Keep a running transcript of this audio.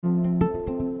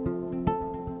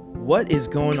What is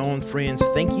going on, friends?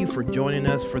 Thank you for joining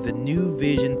us for the New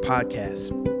Vision podcast.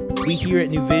 We here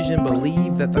at New Vision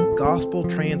believe that the gospel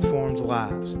transforms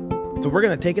lives. So we're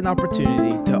going to take an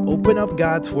opportunity to open up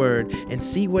God's word and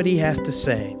see what he has to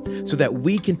say so that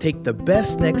we can take the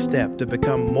best next step to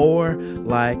become more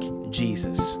like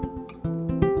Jesus.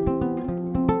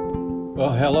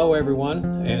 Well, hello, everyone,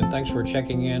 and thanks for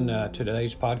checking in to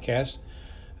today's podcast.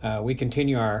 We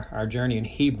continue our journey in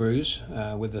Hebrews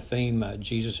with the theme,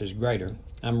 Jesus is Greater.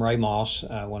 I'm Ray Moss,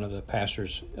 one of the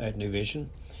pastors at New Vision.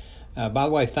 By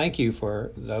the way, thank you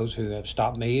for those who have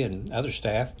stopped me and other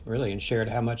staff, really, and shared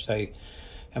how much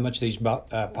these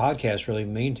podcasts really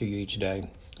mean to you each day.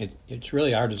 It's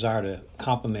really our desire to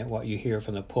complement what you hear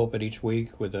from the pulpit each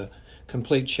week with a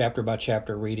complete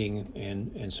chapter-by-chapter reading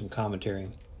and some commentary.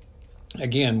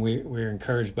 Again, we're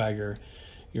encouraged by your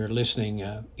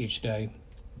listening each day.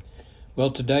 Well,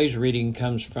 today's reading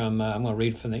comes from, I'm going to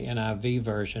read from the NIV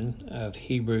version of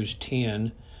Hebrews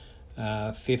 10,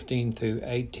 15 through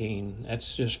 18.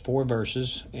 That's just 4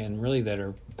 verses, and really that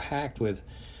are packed with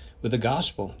the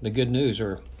gospel, the good news,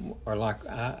 or like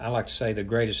I like to say, the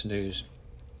greatest news.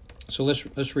 So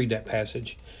let's read that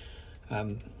passage.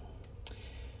 The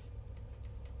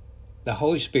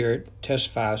Holy Spirit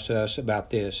testifies to us about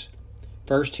this.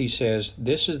 First, he says,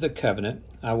 "This is the covenant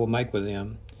I will make with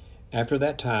them. After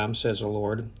that time, says the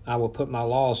Lord, I will put my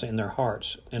laws in their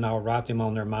hearts, and I will write them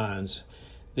on their minds."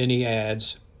 Then he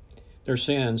adds, "Their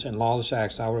sins and lawless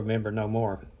acts I will remember no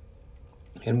more.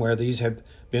 And where these have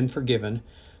been forgiven,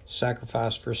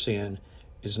 sacrifice for sin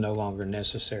is no longer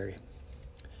necessary."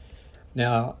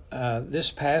 Now,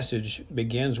 this passage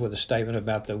begins with a statement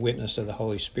about the witness of the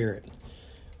Holy Spirit.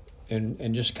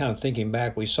 And just kind of thinking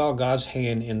back, we saw God's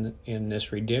hand in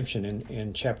this redemption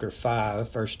in chapter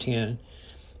 5, verse 10,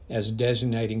 as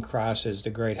designating Christ as the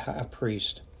great high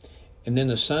priest. And then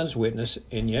the Son's witness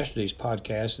in yesterday's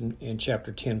podcast in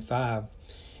chapter 10:5.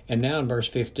 And now in verse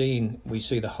 15, we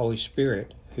see the Holy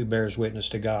Spirit who bears witness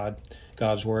to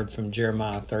God's word from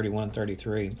Jeremiah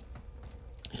 31:33.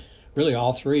 Really,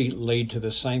 all three lead to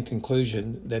the same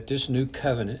conclusion, that this new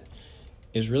covenant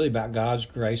is really about God's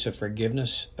grace of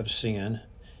forgiveness of sin,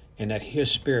 and that his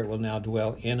Spirit will now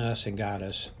dwell in us and guide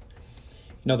us.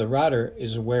 You know, the writer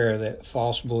is aware that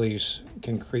false beliefs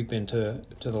can creep into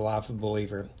the life of the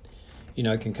believer. You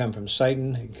know, it can come from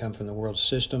Satan, it can come from the world's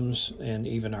systems, and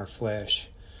even our flesh.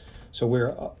 So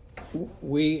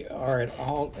we are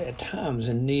at times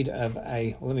in need of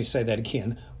let me say that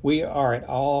again. We are at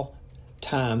all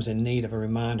times in need of a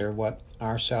reminder of what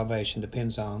our salvation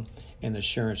depends on and the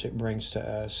assurance it brings to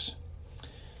us.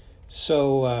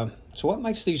 So what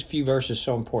makes these few verses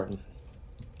so important?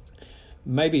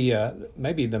 Maybe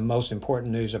the most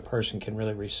important news a person can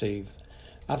really receive.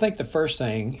 I think the first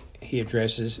thing he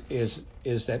addresses is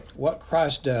that what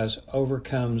Christ does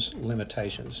overcomes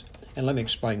limitations. And let me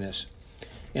explain this.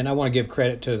 And I want to give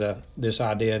credit to this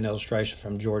idea and illustration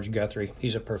from George Guthrie.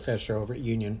 He's a professor over at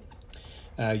Union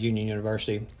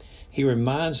University. He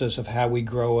reminds us of how we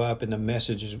grow up and the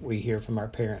messages we hear from our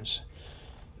parents.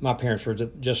 My parents were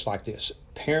just like this.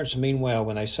 Parents mean well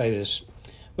when they say this,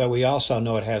 but we also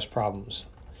know it has problems.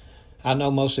 I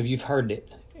know most of you've heard it,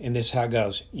 and this is how it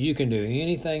goes. You can do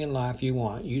anything in life you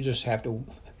want. You just have to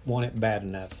want it bad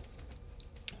enough.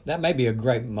 That may be a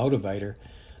great motivator,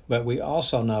 but we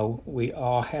also know we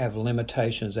all have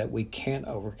limitations that we can't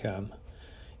overcome.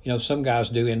 You know, some guys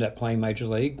do end up playing Major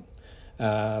League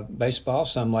Baseball.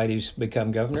 Some ladies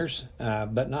become governors,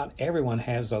 but not everyone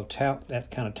has that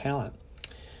kind of talent.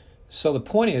 So the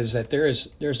point is that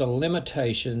there's a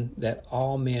limitation that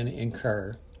all men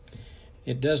incur.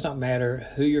 It does not matter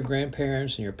who your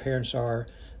grandparents and your parents are.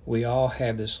 We all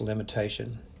have this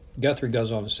limitation. Guthrie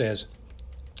goes on and says,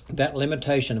 that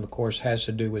limitation, of course, has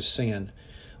to do with sin.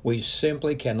 We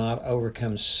simply cannot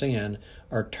overcome sin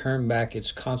or turn back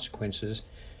its consequences,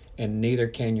 and neither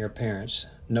can your parents.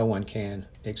 No one can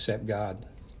except God.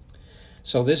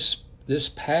 So this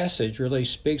passage really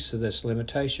speaks to this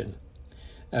limitation.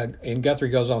 And Guthrie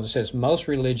goes on and says, most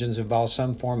religions involve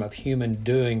some form of human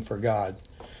doing for God,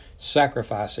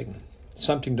 sacrificing,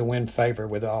 something to win favor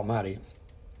with the Almighty.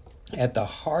 At the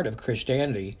heart of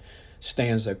Christianity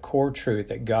stands the core truth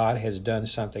that God has done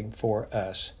something for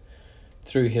us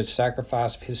through his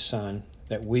sacrifice of his Son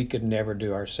that we could never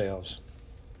do ourselves.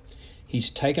 He's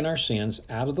taken our sins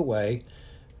out of the way,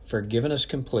 forgiven us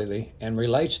completely, and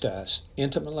relates to us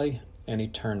intimately and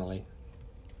eternally.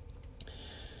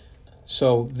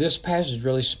 So this passage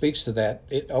really speaks to that.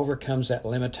 It overcomes that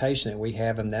limitation that we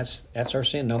have, and that's our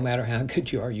sin. No matter how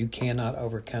good you are, you cannot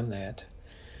overcome that.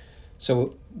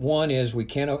 So one is we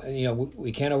can't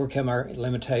overcome our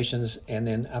limitations, and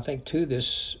then I think too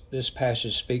this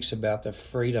passage speaks about the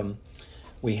freedom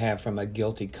we have from a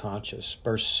guilty conscience.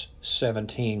 Verse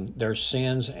 17: their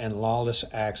sins and lawless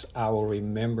acts I will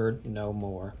remember no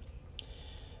more.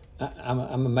 I'm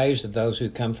amazed at those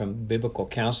who come from biblical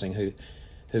counseling,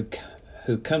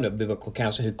 who come to biblical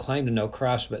counseling, who claim to know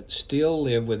Christ, but still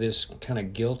live with this kind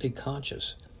of guilty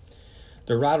conscience.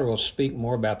 The writer will speak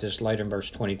more about this later in verse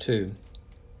 22.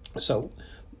 So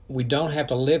we don't have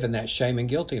to live in that shame and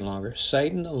guilt any longer.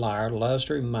 Satan, the liar, loves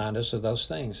to remind us of those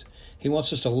things. He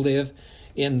wants us to live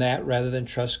in that rather than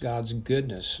trust God's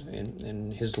goodness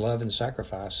and his love and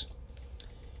sacrifice.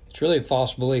 It's really a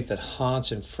false belief that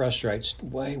haunts and frustrates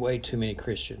way too many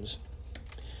Christians.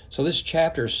 So this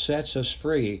chapter sets us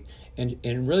free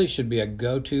and really should be a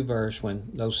go-to verse when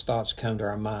those thoughts come to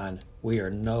our mind. We are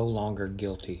no longer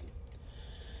guilty.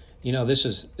 This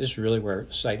is really where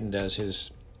Satan does his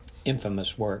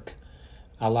infamous work.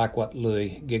 I like what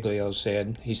Louis Giglio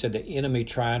said. He said, the enemy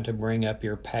trying to bring up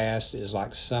your past is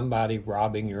like somebody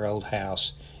robbing your old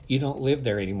house. You don't live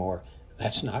there anymore.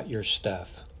 That's not your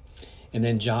stuff. And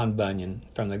then John Bunyan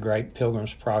from the great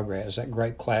Pilgrim's Progress, that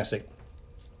great classic,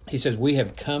 he says, we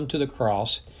have come to the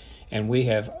cross and we've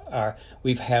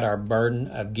had our burden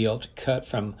of guilt cut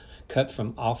from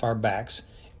off our backs,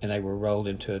 and they were rolled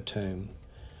into a tomb.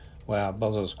 Wow, both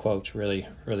of those quotes really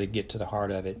get to the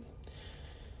heart of it.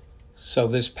 So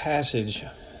this passage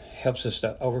helps us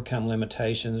to overcome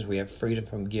limitations. We have freedom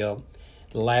from guilt.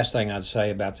 The last thing I'd say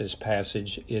about this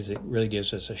passage is it really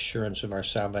gives us assurance of our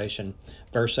salvation.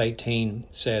 Verse 18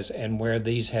 says, and where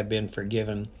these have been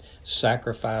forgiven,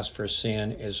 sacrifice for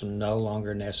sin is no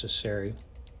longer necessary.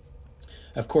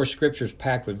 Of course, Scripture is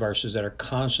packed with verses that are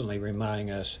constantly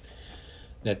reminding us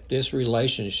that this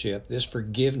relationship, this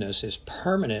forgiveness, is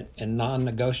permanent and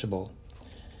non-negotiable.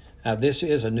 Now, this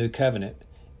is a new covenant,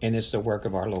 and it's the work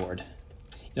of our Lord.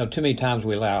 Too many times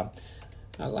we allow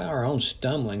our own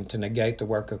stumbling to negate the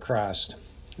work of Christ.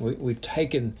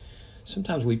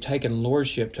 Sometimes we've taken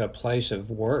lordship to a place of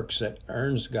works that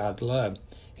earns God's love.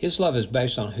 His love is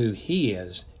based on who He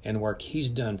is and the work He's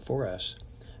done for us.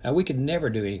 We could never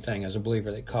do anything as a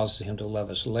believer that causes Him to love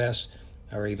us less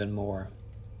or even more.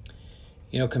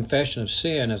 Confession of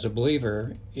sin as a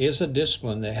believer is a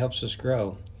discipline that helps us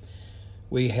grow.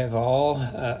 We have all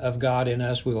of God in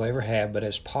us we will ever have, but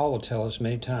as Paul will tell us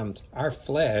many times, our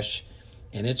flesh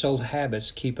and its old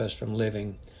habits keep us from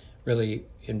living really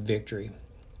in victory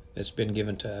that's been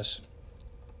given to us.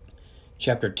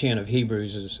 Chapter 10 of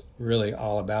Hebrews is really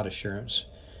all about assurance,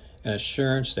 an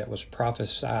assurance that was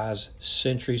prophesied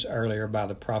centuries earlier by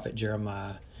the prophet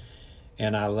Jeremiah.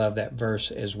 And I love that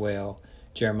verse as well.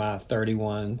 Jeremiah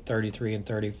 31, 33, and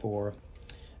 34.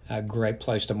 A great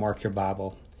place to mark your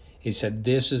Bible. He said,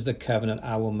 this is the covenant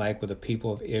I will make with the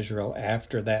people of Israel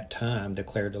after that time,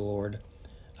 declared the Lord.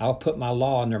 I'll put my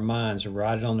law in their minds and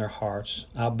write it on their hearts.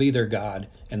 I'll be their God,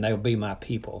 and they'll be my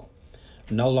people.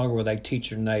 No longer will they teach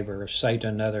their neighbor or say to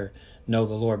another, know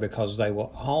the Lord, because they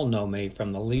will all know me,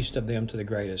 from the least of them to the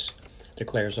greatest,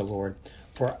 declares the Lord.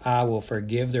 For I will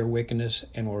forgive their wickedness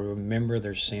and will remember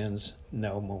their sins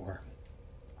no more.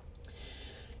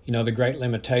 The great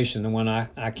limitation, the one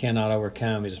I cannot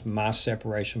overcome, is my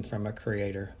separation from a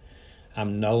Creator.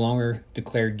 I'm no longer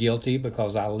declared guilty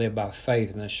because I live by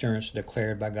faith and assurance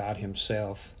declared by God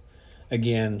Himself.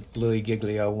 Again, Louis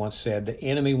Giglio once said, the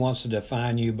enemy wants to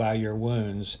define you by your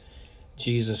wounds.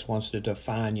 Jesus wants to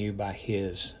define you by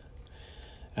His.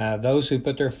 Those who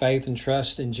put their faith and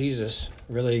trust in Jesus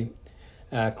really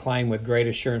claim with great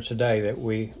assurance today that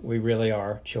we really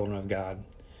are children of God.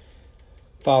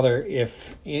 Father,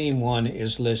 if anyone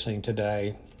is listening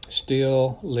today,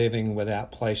 still living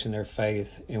without placing their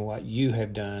faith in what You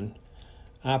have done,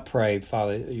 I pray,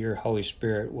 Father, that Your Holy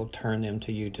Spirit will turn them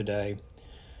to You today.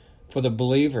 For the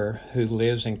believer who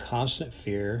lives in constant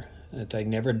fear, that they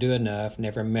never do enough,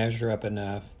 never measure up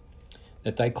enough,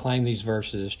 that they claim these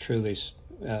verses as truly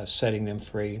setting them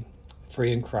free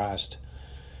in Christ.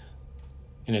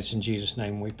 And it's in Jesus'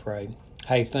 name we pray.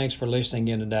 Hey, thanks for listening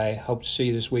in today. Hope to see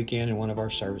you this weekend in one of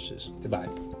our services. Goodbye.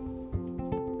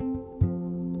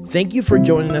 Thank you for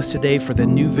joining us today for the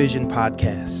New Vision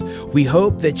podcast. We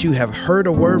hope that you have heard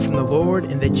a word from the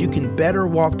Lord and that you can better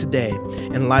walk today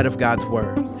in light of God's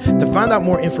word. To find out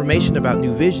more information about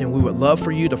New Vision, we would love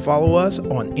for you to follow us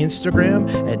on Instagram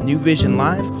at New Vision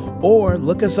Life or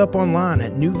look us up online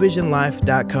at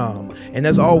newvisionlife.com. And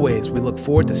as always, we look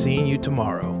forward to seeing you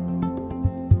tomorrow.